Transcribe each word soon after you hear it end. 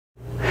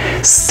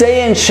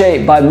Stay in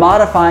shape by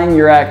modifying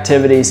your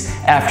activities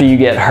after you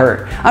get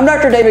hurt. I'm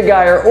Dr. David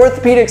Geyer,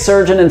 orthopedic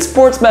surgeon and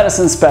sports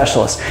medicine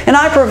specialist, and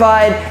I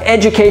provide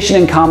education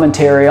and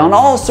commentary on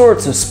all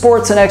sorts of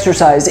sports and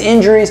exercise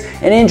injuries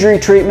and injury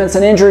treatments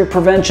and injury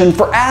prevention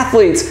for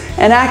athletes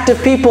and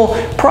active people,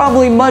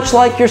 probably much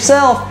like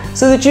yourself,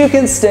 so that you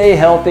can stay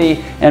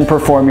healthy and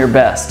perform your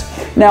best.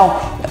 Now,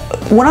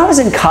 when I was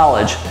in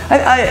college,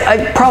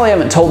 I probably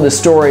haven't told this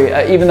story,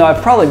 even though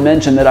I've probably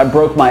mentioned that I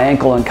broke my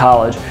ankle in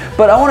college,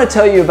 but I want to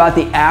tell you about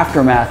the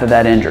aftermath of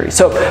that injury.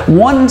 So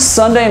one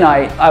Sunday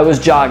night, I was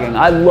jogging.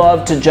 I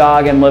love to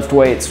jog and lift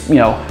weights, you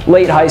know,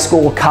 late high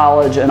school,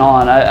 college, and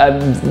on.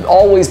 I've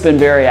always been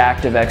very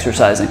active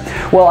exercising.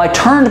 Well, I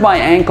turned my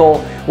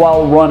ankle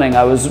while running.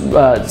 I was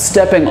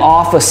stepping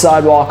off a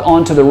sidewalk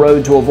onto the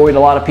road to avoid a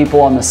lot of people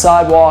on the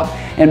sidewalk,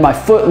 and my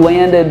foot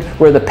landed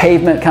where the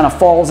pavement kind of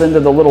falls into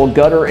the little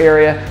gutter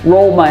area,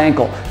 rolled my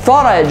ankle.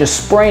 Thought I had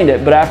just sprained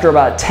it, but after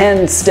about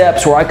 10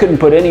 steps where I couldn't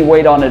put any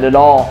weight on it at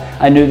all,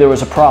 I knew there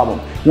was a problem.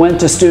 Went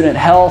to student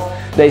health.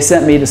 They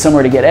sent me to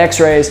somewhere to get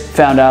x-rays,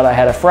 found out I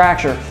had a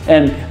fracture,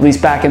 and at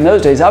least back in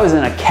those days, I was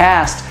in a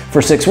cast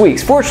for 6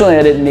 weeks. Fortunately,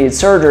 I didn't need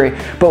surgery,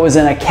 but was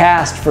in a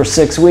cast for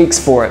 6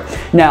 weeks for it.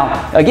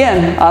 Now,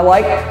 again, I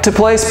like to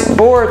play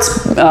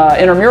sports,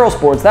 intramural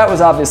sports. That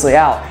was obviously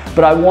out,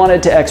 but I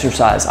wanted to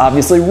exercise.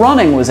 Obviously,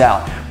 running was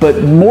out,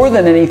 but more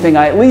than anything,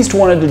 I at least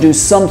wanted to do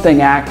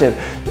something active,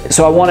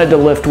 so I wanted to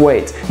lift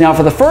weights. Now,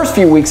 for the first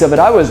few weeks of it,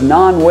 I was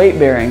non-weight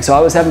bearing, so I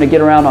was having to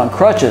get around on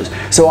crutches.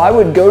 So I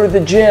would go to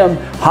the gym,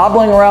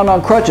 hobbling around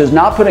on crutches,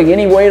 not putting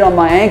any weight on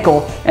my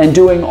ankle, and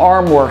doing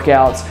arm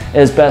workouts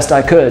as best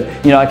I could.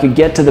 You know, I could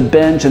get to the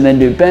bench and then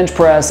do bench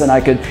press, and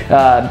I could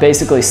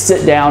basically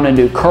sit down and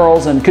do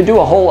curls, and could do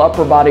a whole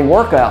upper body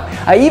workout.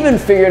 I even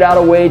figured out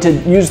a way to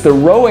use the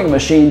rowing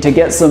machine to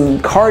get some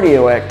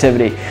cardio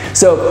activity.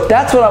 So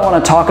that's what I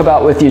want to talk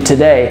about with you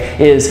today,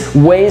 is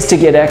ways to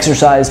get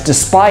exercise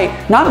despite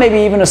not maybe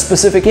even a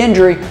specific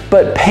injury,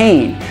 but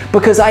pain.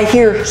 Because I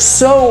hear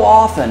so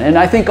often, and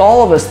I think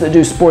all of us that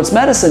do sports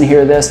medicine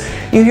hear this,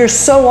 you hear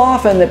so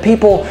often that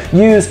people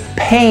use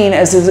pain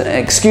as an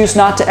excuse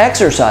not to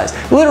exercise.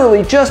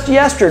 Literally just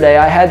yesterday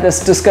I had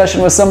this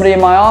discussion with somebody in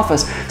my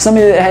office,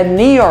 somebody that had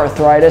knee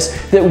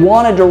arthritis that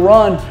wanted to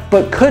run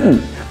but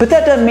couldn't. But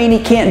that doesn't mean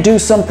he can't do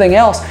something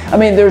else. I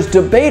mean, there's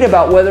debate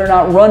about whether or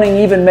not running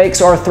even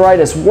makes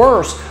arthritis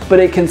worse, but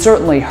it can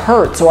certainly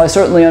hurt, so I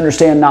certainly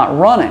understand not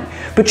running.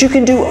 But you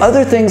can do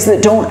other things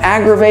that don't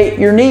aggravate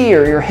your knee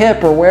or your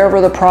hip or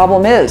wherever the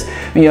problem is.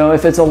 You know,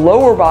 if it's a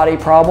lower body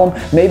problem,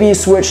 maybe you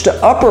switch to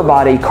upper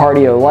body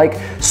cardio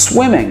like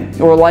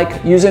swimming or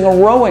like using a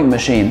rowing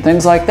machine,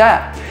 things like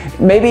that.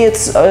 Maybe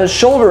it's a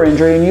shoulder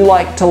injury and you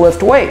like to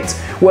lift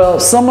weights.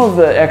 Well, some of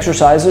the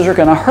exercises are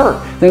going to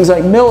hurt. Things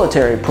like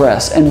military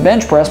press and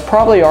bench press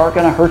probably are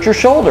going to hurt your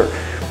shoulder.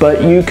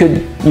 But you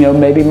could,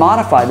 maybe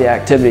modify the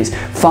activities.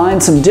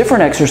 Find some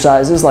different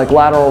exercises like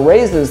lateral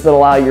raises that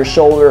allow your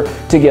shoulder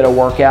to get a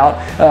workout,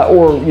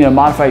 or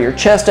modify your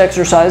chest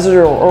exercises,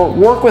 or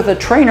work with a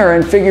trainer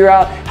and figure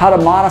out how to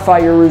modify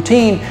your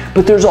routine.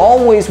 But there's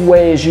always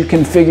ways you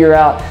can figure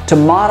out to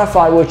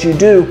modify what you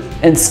do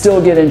and still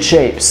get in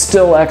shape,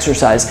 still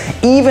exercise.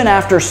 Even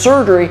after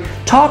surgery,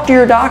 talk to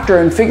your doctor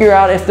and figure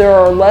out if there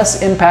are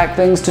less impact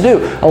things to do.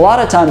 A lot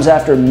of times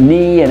after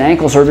knee and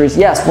ankle surgeries,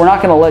 yes, we're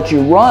not going to let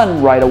you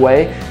run right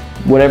away.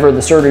 Whatever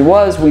the surgery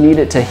was, we need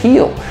it to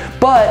heal.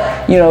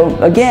 But,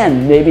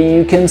 again, maybe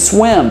you can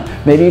swim,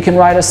 maybe you can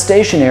ride a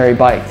stationary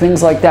bike,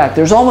 things like that.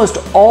 There's almost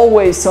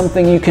always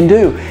something you can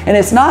do. And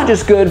it's not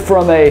just good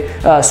from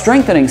a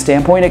strengthening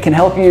standpoint, it can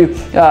help you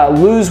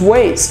lose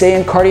weight, stay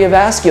in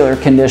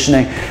cardiovascular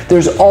conditioning.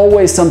 There's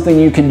always something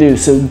you can do.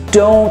 So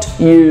don't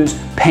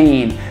use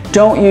pain.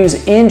 Don't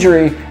use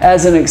injury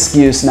as an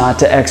excuse not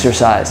to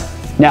exercise.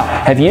 Now,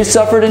 have you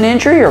suffered an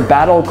injury or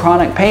battled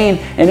chronic pain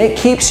and it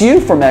keeps you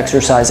from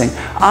exercising?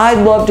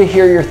 I'd love to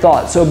hear your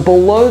thoughts. So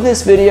below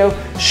this video,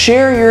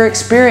 share your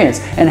experience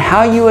and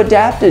how you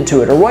adapted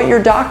to it or what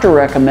your doctor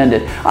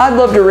recommended. I'd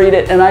love to read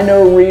it, and I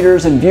know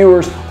readers and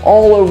viewers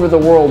all over the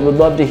world would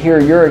love to hear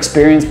your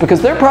experience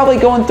because they're probably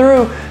going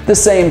through the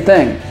same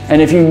thing.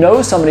 And if you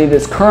know somebody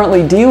that's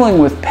currently dealing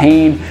with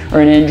pain or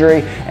an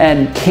injury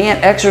and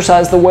can't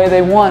exercise the way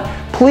they want,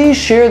 please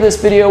share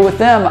this video with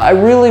them. I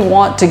really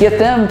want to get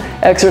them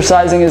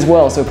exercising as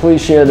well, so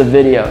please share the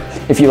video.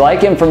 If you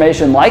like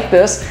information like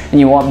this and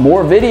you want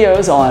more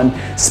videos on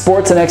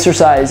sports and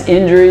exercise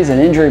injuries and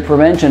injury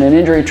prevention and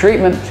injury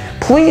treatment,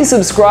 please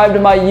subscribe to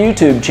my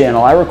YouTube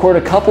channel. I record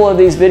a couple of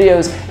these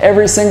videos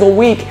every single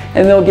week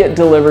and they'll get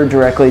delivered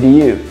directly to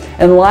you.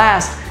 And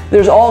last,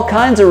 there's all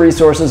kinds of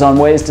resources on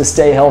ways to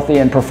stay healthy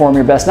and perform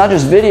your best. Not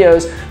just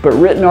videos, but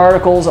written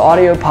articles,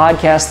 audio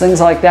podcasts, things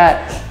like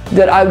that.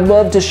 that I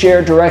love to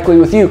share directly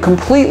with you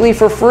completely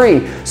for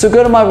free. So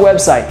go to my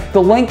website.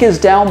 The link is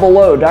down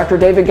below,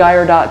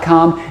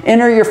 drdavidgeyer.com.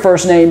 Enter your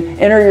first name,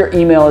 enter your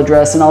email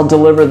address, and I'll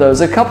deliver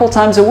those a couple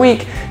times a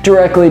week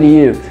directly to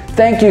you.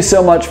 Thank you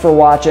so much for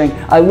watching.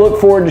 I look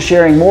forward to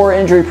sharing more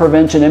injury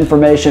prevention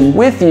information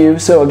with you.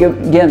 So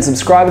again,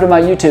 subscribe to my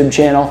YouTube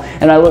channel,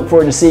 and I look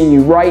forward to seeing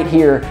you right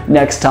here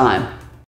next time.